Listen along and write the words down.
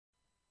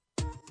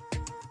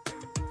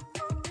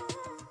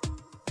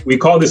We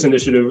call this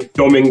initiative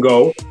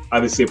Domingo,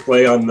 obviously a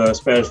play on the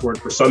Spanish word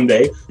for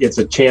Sunday. It's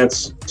a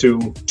chance to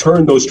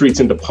turn those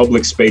streets into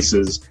public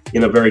spaces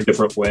in a very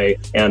different way.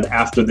 And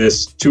after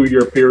this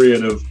 2-year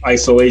period of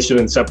isolation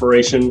and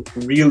separation,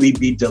 really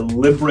be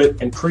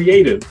deliberate and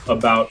creative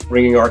about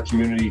bringing our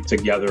community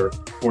together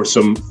for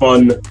some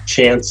fun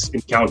chance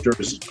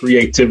encounters,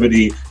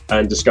 creativity,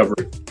 and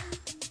discovery.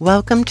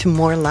 Welcome to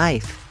More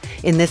Life.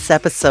 In this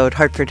episode,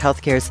 Hartford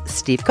Healthcare's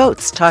Steve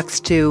Coates talks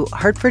to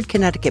Hartford,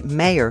 Connecticut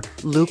Mayor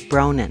Luke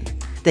Bronin.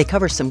 They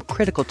cover some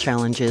critical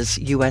challenges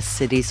U.S.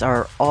 cities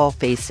are all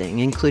facing,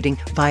 including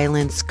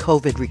violence,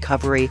 COVID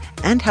recovery,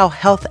 and how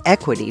health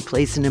equity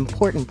plays an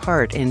important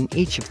part in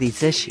each of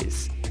these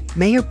issues.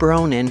 Mayor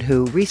Bronin,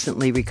 who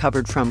recently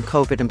recovered from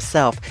COVID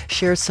himself,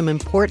 shares some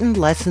important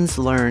lessons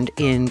learned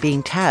in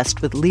being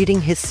tasked with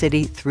leading his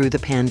city through the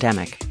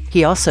pandemic.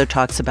 He also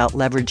talks about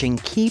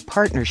leveraging key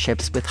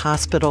partnerships with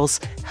hospitals,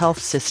 health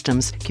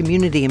systems,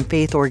 community and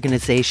faith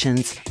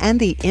organizations, and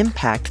the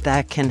impact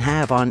that can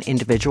have on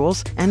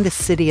individuals and the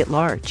city at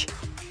large.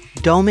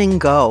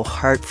 Domingo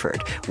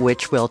Hartford,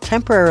 which will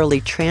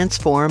temporarily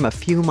transform a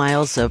few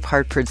miles of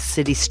Hartford's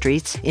city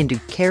streets into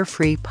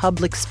carefree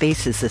public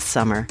spaces this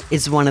summer,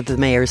 is one of the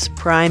mayor's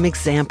prime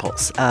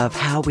examples of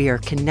how we are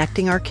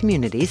connecting our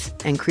communities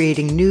and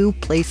creating new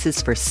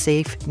places for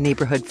safe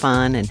neighborhood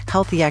fun and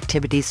healthy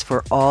activities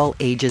for all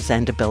ages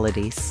and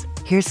abilities.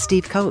 Here's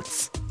Steve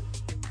Coates.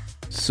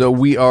 So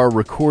we are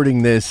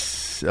recording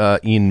this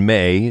in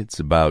May. It's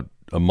about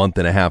a month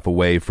and a half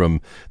away from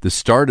the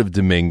start of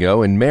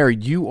Domingo. And Mary,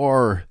 you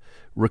are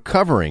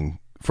recovering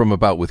from a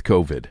bout with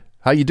COVID.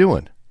 How you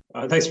doing?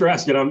 Thanks for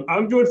asking.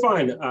 I'm doing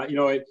fine.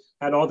 I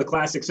had all the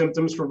classic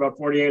symptoms for about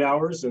 48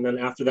 hours. And then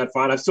after that,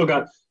 fine. I've still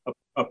got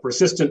a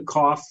persistent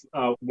cough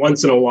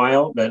once in a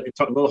while that it's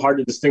a little hard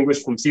to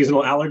distinguish from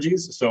seasonal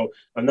allergies. So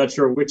I'm not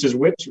sure which is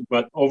which,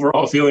 but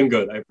overall feeling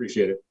good. I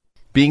appreciate it.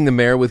 Being the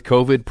mayor with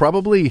COVID,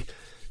 probably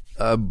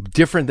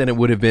different than it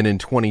would have been in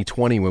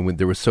 2020 when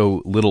there was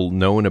so little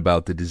known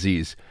about the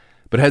disease.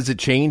 But has it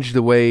changed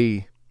the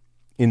way,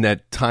 in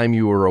that time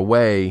you were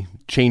away,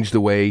 changed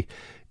the way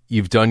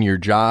you've done your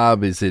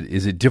job? Is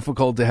it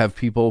difficult to have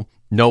people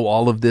know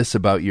all of this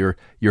about your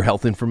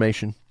health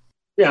information?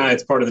 Yeah,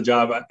 it's part of the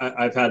job.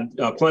 I've had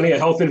plenty of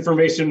health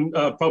information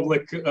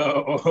public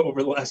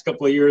over the last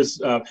couple of years.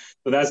 So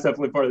that's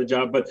definitely part of the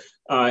job. But,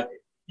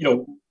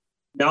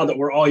 now that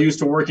we're all used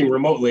to working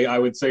remotely, I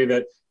would say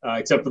that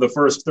except for the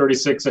first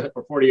 36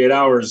 or 48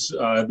 hours,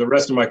 the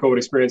rest of my COVID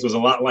experience was a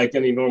lot like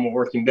any normal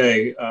working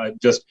day,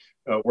 just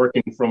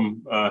working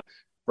from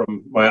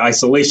my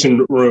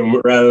isolation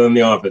room rather than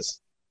the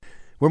office.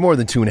 We're more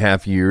than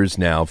 2.5 years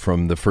now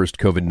from the first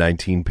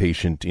COVID-19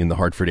 patient in the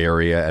Hartford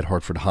area at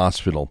Hartford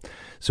Hospital.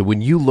 So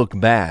when you look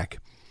back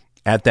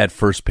at that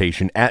first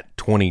patient at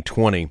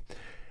 2020,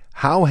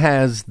 how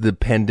has the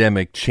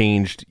pandemic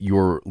changed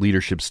your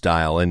leadership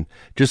style and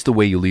just the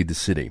way you lead the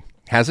city?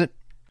 Has it?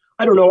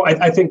 I don't know.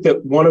 I think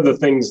that one of the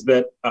things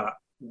that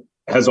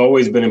has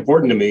always been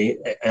important to me,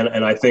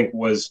 and I think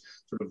was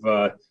sort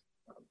of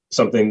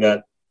something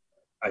that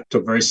I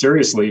took very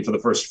seriously for the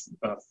first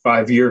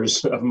 5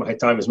 years of my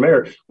time as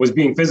mayor, was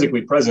being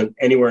physically present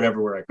anywhere and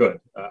everywhere I could.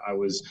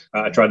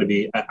 I tried to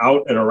be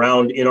out and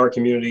around in our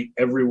community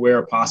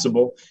everywhere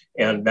possible,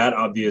 and that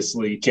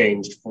obviously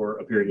changed for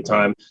a period of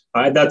time.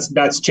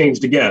 That's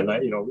changed again.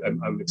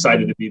 I'm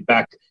excited to be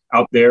back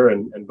out there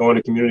and going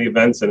to community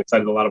events, and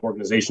excited a lot of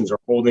organizations are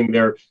holding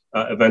their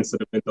events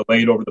that have been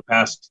delayed over the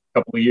past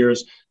couple of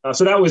years.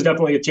 So that was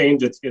definitely a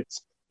change.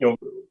 It's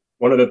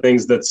one of the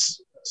things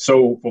that's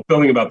so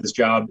fulfilling about this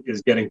job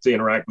is getting to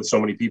interact with so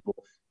many people.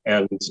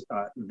 And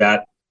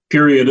that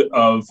period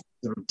of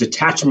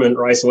detachment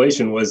or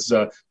isolation was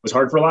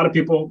hard for a lot of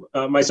people,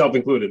 myself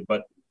included,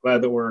 but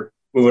glad that we're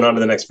moving on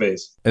to the next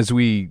phase. As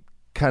we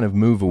kind of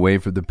move away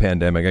from the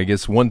pandemic, I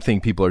guess one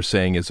thing people are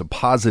saying is a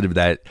positive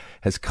that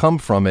has come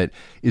from it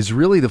is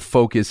really the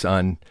focus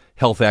on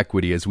health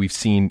equity, as we've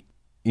seen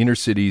inner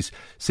cities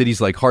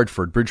like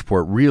Hartford,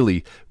 Bridgeport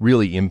really,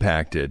 really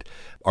impacted.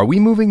 Are we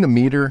moving the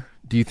meter?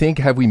 Do you think,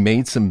 have we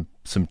made some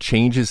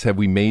changes? Have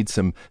we made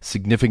some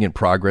significant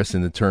progress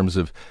in the terms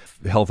of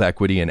health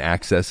equity and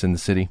access in the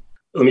city?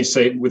 Let me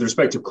say, with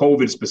respect to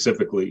COVID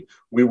specifically,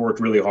 we worked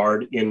really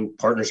hard in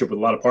partnership with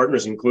a lot of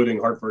partners, including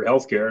Hartford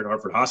Healthcare and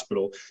Hartford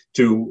Hospital,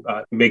 to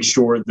make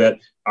sure that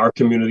our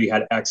community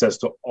had access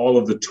to all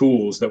of the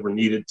tools that were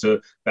needed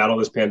to battle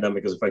this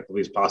pandemic as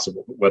effectively as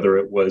possible, whether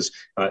it was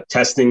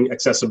testing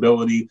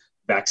accessibility,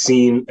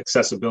 vaccine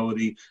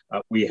accessibility.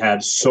 We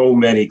had so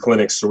many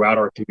clinics throughout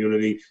our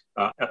community,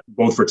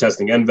 both for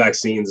testing and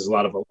vaccines, as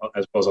well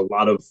as a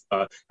lot of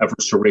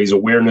efforts to raise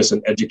awareness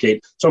and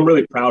educate. So I'm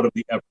really proud of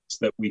the efforts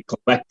that we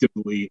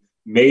collectively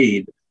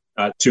made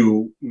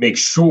to make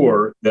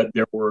sure that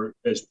there were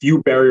as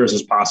few barriers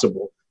as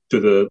possible to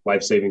the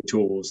life-saving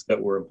tools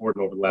that were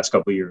important over the last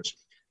couple of years.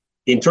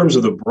 In terms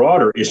of the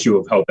broader issue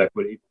of health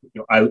equity,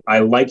 I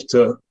like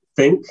to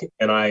think,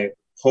 and I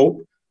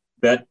hope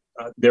that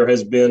there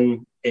has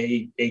been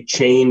a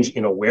change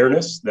in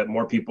awareness, that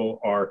more people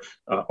are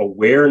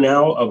aware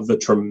now of the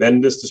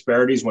tremendous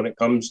disparities when it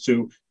comes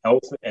to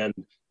health and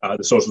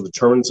the social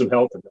determinants of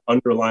health and the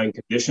underlying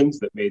conditions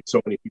that made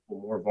so many people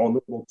more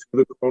vulnerable to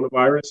the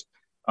coronavirus.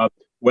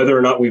 Whether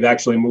or not we've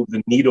actually moved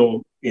the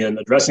needle in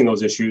addressing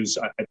those issues,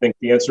 I think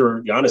the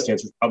honest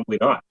answer is probably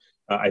not.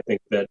 I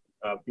think that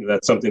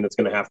that's something that's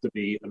going to have to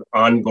be an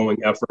ongoing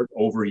effort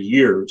over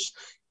years,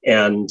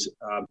 and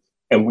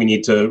we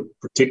need to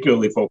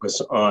particularly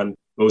focus on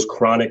those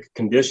chronic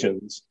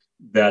conditions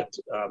that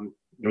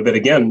that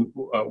again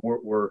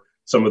were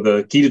some of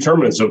the key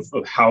determinants of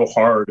how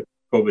hard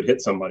COVID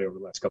hit somebody over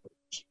the last couple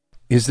of years.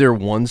 Is there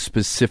one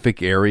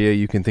specific area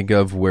you can think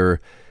of where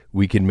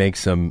we can make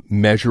some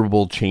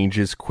measurable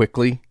changes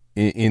quickly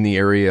in the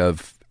area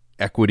of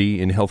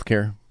equity in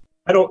healthcare?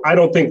 I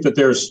don't think that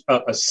there's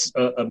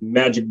a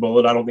magic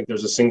bullet. I don't think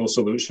there's a single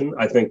solution.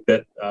 I think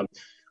that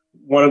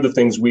one of the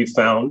things we've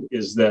found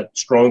is that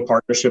strong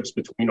partnerships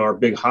between our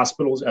big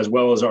hospitals, as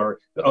well as our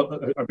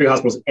big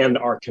hospitals and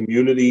our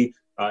community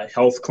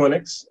health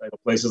clinics,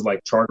 places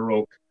like Charter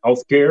Oak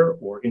Healthcare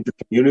or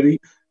Intercommunity,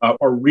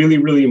 are really,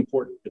 really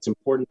important. It's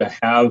important to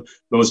have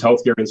those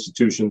healthcare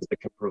institutions that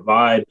can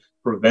provide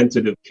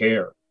preventative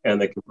care and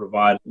they can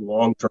provide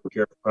long-term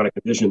care for chronic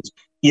conditions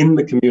in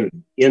the community,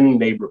 in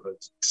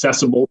neighborhoods,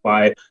 accessible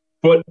by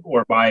foot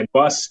or by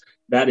bus.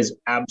 That is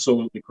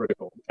absolutely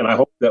critical. And I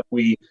hope that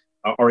we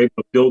are able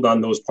to build on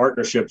those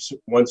partnerships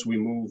once we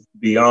move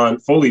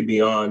fully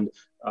beyond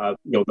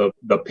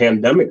the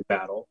pandemic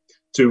battle,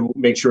 to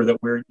make sure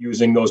that we're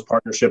using those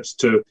partnerships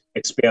to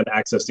expand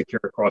access to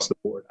care across the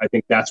board. I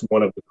think that's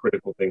one of the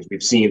critical things.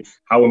 We've seen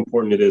how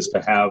important it is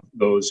to have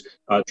those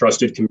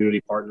trusted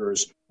community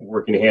partners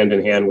working hand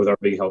in hand with our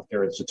big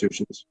healthcare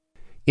institutions.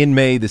 In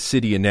May, the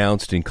city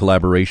announced, in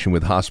collaboration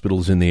with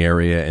hospitals in the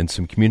area and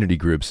some community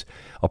groups,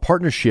 a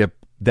partnership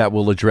that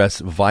will address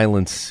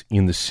violence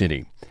in the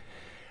city.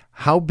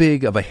 How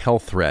big of a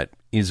health threat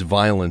is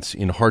violence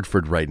in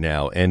Hartford right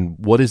now, and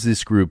what is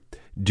this group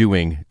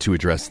doing to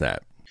address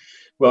that?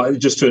 Well,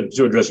 just to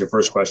address your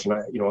first question,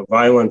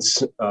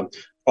 violence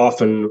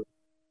often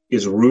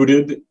is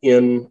rooted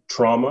in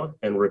trauma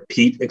and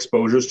repeat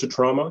exposures to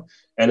trauma,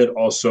 and it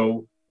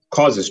also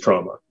causes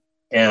trauma.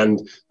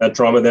 And that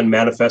trauma then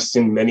manifests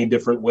in many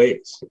different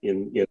ways,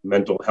 in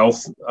mental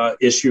health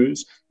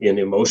issues, in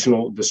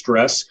emotional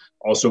distress,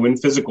 also in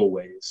physical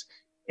ways.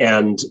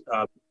 And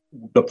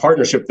the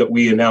partnership that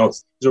we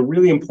announced is a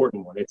really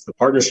important one. It's the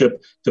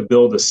partnership to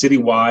build a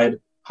citywide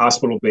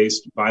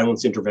hospital-based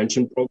violence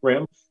intervention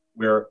program,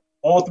 where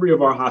all three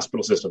of our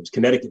hospital systems,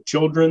 Connecticut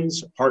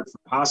Children's,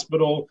 Hartford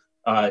Hospital,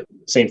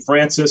 St.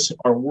 Francis,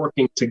 are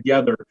working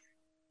together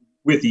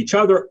with each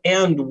other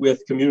and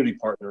with community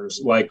partners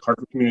like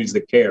Hartford Communities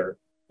That Care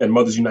and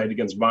Mothers United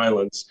Against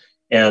Violence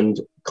and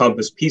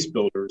Compass Peace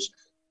Builders,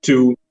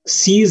 to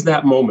seize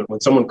that moment when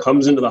someone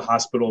comes into the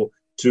hospital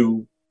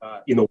to,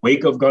 in the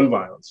wake of gun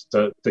violence,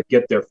 to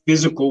get their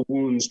physical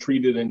wounds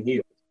treated and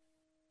healed,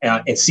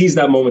 and seize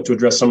that moment to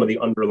address some of the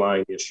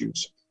underlying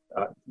issues.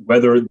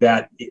 Whether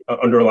that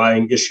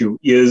underlying issue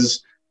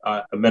is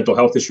a mental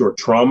health issue or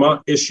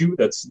trauma issue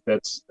that's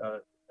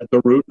at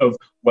the root of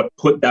what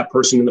put that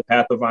person in the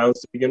path of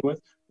violence to begin with,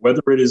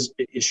 whether it is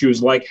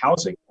issues like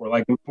housing or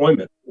like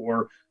employment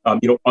or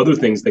other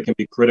things that can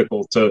be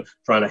critical to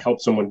trying to help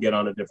someone get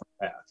on a different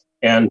path.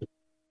 And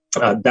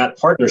that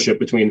partnership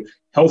between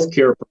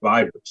healthcare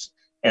providers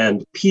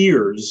and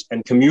peers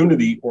and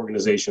community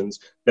organizations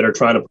that are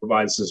trying to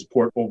provide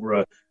support over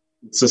a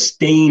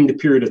sustained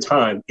period of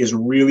time is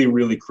really,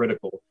 really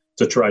critical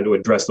to try to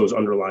address those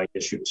underlying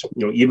issues.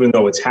 Even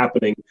though it's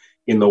happening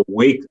in the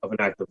wake of an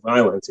act of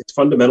violence, it's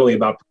fundamentally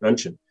about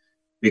prevention.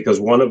 Because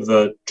one of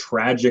the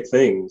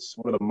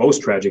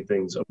most tragic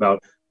things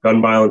about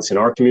gun violence in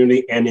our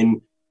community and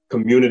in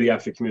community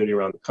after community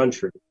around the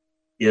country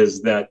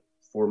is that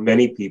for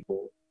many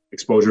people,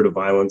 exposure to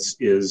violence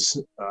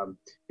is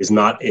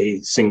not a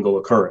single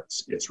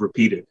occurrence. It's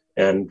repeated.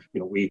 And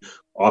we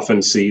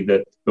often see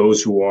that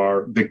those who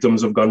are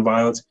victims of gun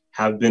violence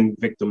have been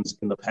victims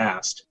in the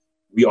past.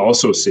 We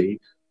also see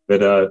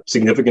that a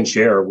significant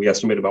share, we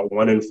estimate about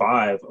 1 in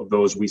 5 of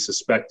those we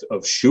suspect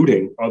of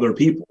shooting other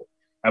people,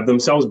 have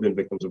themselves been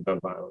victims of gun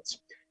violence.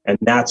 And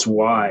that's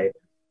why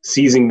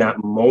seizing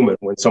that moment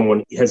when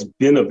someone has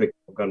been a victim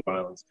of gun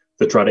violence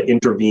to try to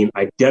intervene,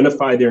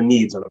 identify their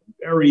needs on a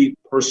very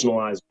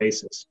personalized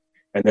basis,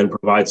 and then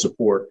provide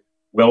support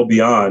well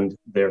beyond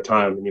their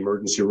time in the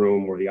emergency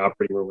room or the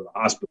operating room or the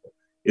hospital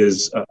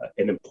is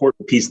an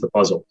important piece of the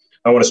puzzle.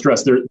 I want to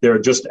stress there,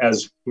 just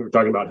as we were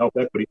talking about health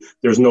equity,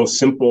 there's no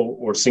simple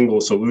or single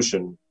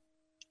solution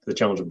to the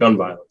challenge of gun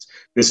violence.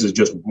 This is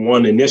just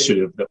one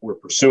initiative that we're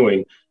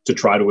pursuing to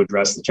try to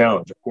address the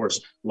challenge. Of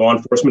course, law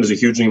enforcement is a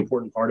hugely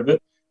important part of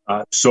it.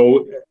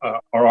 So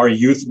are our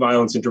youth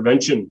violence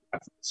intervention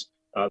efforts,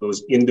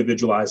 those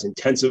individualized,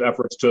 intensive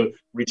efforts to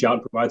reach out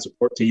and provide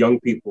support to young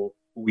people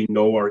who we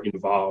know are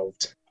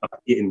involved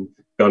in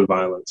gun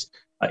violence.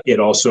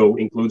 It also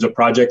includes a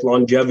Project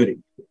Longevity.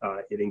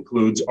 It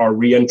includes our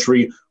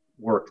reentry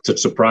work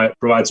to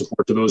provide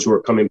support to those who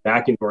are coming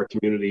back into our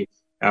community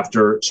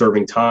after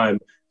serving time,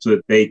 so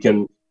that they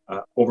can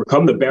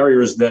overcome the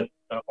barriers that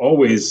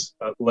always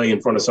lay in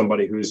front of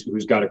somebody who's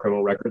got a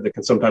criminal record, that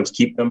can sometimes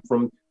keep them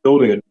from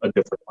building a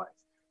different life.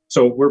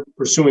 So we're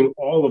pursuing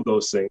all of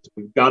those things.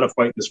 We've got to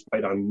fight this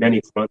fight on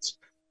many fronts,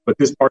 but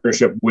this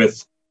partnership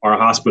with our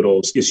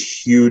hospitals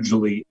is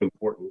hugely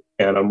important,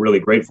 and I'm really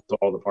grateful to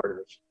all the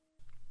partners.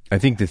 I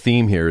think the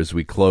theme here as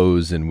we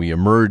close and we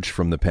emerge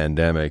from the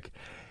pandemic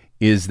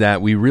is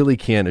that we really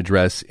can't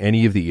address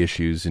any of the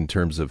issues in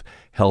terms of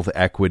health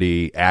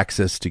equity,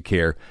 access to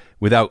care,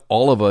 without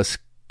all of us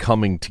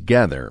coming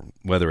together,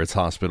 whether it's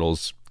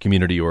hospitals,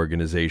 community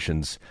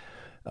organizations,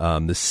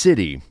 the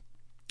city.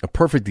 A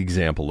perfect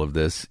example of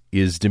this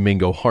is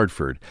Domingo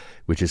Hartford,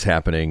 which is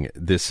happening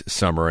this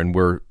summer. And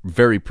we're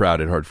very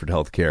proud at Hartford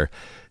Healthcare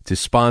to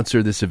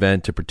sponsor this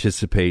event, to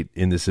participate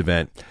in this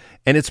event.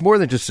 And it's more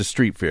than just a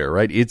street fair,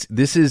 right?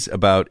 This is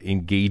about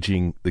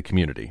engaging the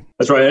community.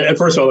 That's right. And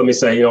first of all, let me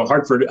say,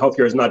 Hartford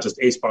Healthcare is not just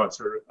a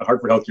sponsor.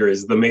 Hartford Healthcare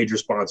is the major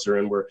sponsor,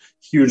 and we're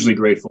hugely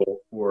grateful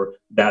for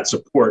that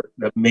support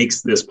that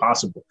makes this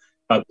possible.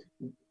 This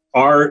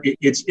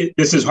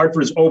is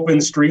Hartford's Open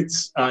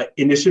Streets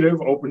initiative,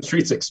 Open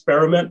Streets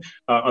experiment.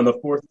 On the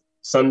fourth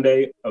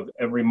Sunday of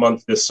every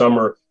month this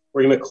summer,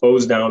 we're going to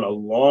close down a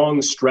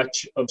long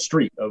stretch of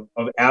street, of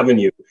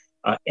avenue,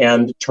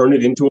 and turn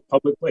it into a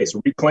public place,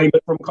 reclaim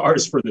it from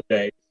cars for the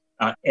day,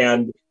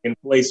 and in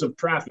place of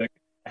traffic,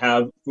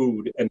 have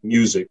food and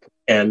music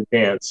and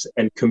dance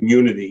and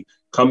community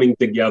coming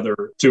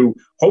together to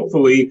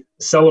hopefully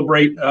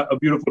celebrate a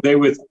beautiful day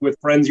with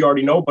friends you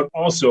already know, but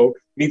also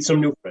meet some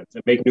new friends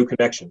and make new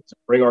connections,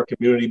 bring our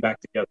community back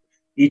together.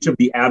 Each of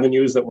the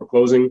avenues that we're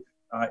closing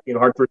in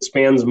Hartford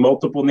spans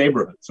multiple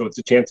neighborhoods, so it's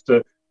a chance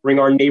to bring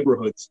our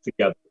neighborhoods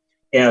together.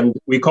 And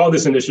we call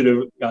this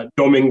initiative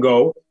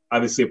Domingo,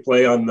 obviously a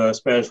play on the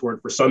Spanish word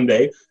for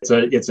Sunday.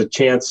 It's a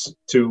chance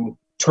to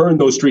turn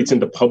those streets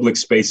into public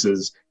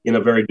spaces in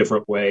a very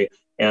different way.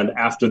 And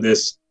after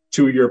this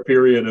 2-year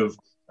period of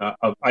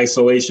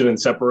isolation and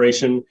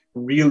separation,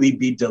 really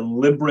be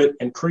deliberate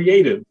and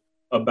creative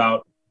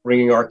about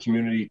bringing our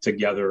community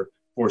together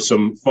for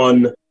some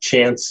fun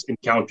chance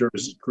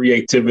encounters,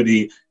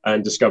 creativity,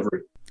 and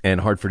discovery.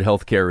 And Hartford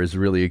Healthcare is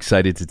really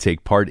excited to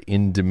take part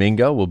in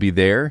Domingo. We'll be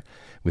there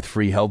with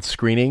free health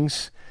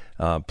screenings,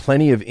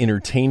 plenty of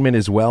entertainment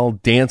as well,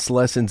 dance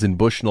lessons in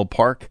Bushnell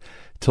Park.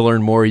 To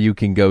learn more, you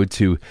can go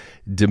to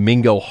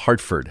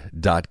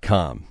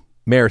domingohartford.com.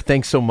 Mayor,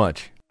 thanks so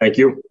much. Thank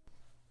you.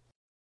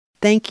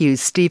 Thank you,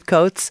 Steve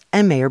Coates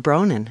and Mayor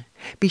Bronin.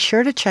 Be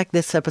sure to check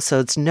this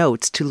episode's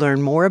notes to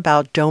learn more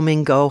about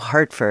Domingo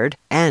Hartford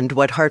and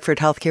what Hartford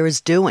Healthcare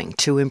is doing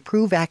to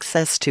improve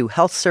access to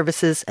health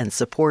services and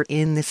support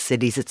in the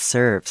cities it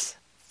serves.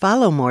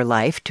 Follow More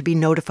Life to be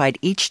notified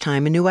each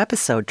time a new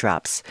episode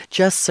drops.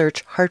 Just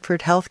search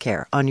Hartford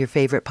Healthcare on your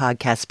favorite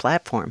podcast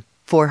platform.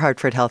 For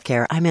Hartford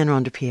Healthcare, I'm Anne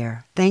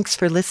Ronde-Pierre. Thanks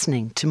for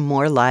listening to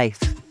More Life.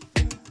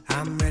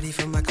 I'm ready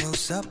for my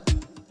close-up.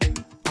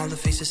 All the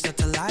faces start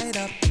to light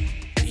up.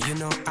 You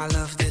know I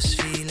love this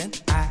feeling.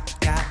 I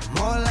got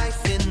more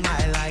life in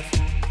my life.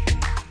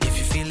 If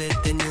you feel it,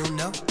 then you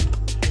know.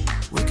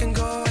 We can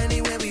go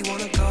anywhere we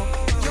wanna go.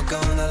 You're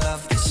gonna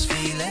love this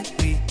feeling.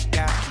 We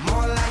got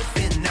more life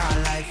in our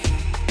life.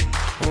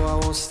 Oh, I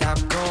won't stop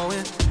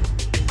going.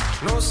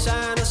 No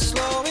sign of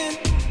slowing.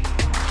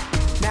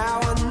 Now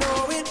I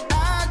know it.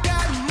 I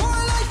got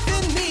more life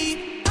in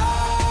me. I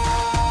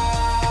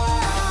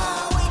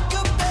wake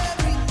up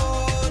every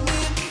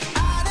morning.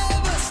 I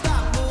never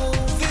stop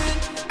moving.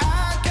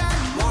 I got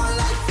more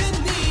life in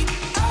me.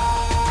 I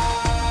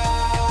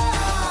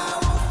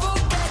won't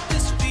forget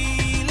this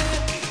feeling.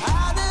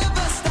 I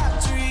never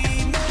stop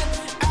dreaming.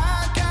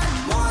 I got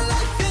more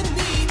life in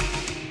me.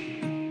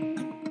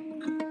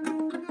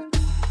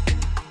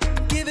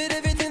 Give it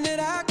everything that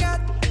I got,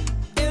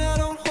 and I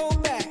don't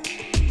hold back.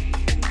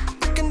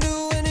 I can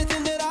do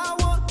anything that I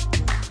want,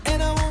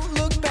 and I won't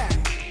look back.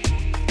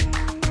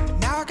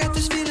 Now I got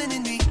this feeling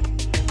in me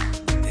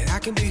that I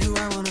can be who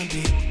I wanna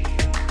be.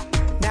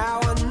 Now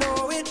I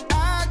know it.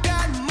 I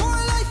got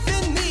more life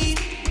in me.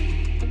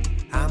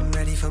 I'm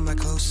ready for my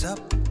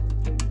close-up.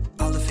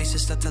 All the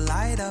faces start to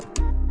light up.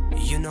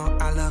 You know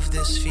I love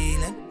this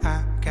feeling.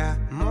 I got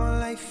more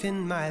life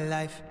in my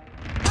life.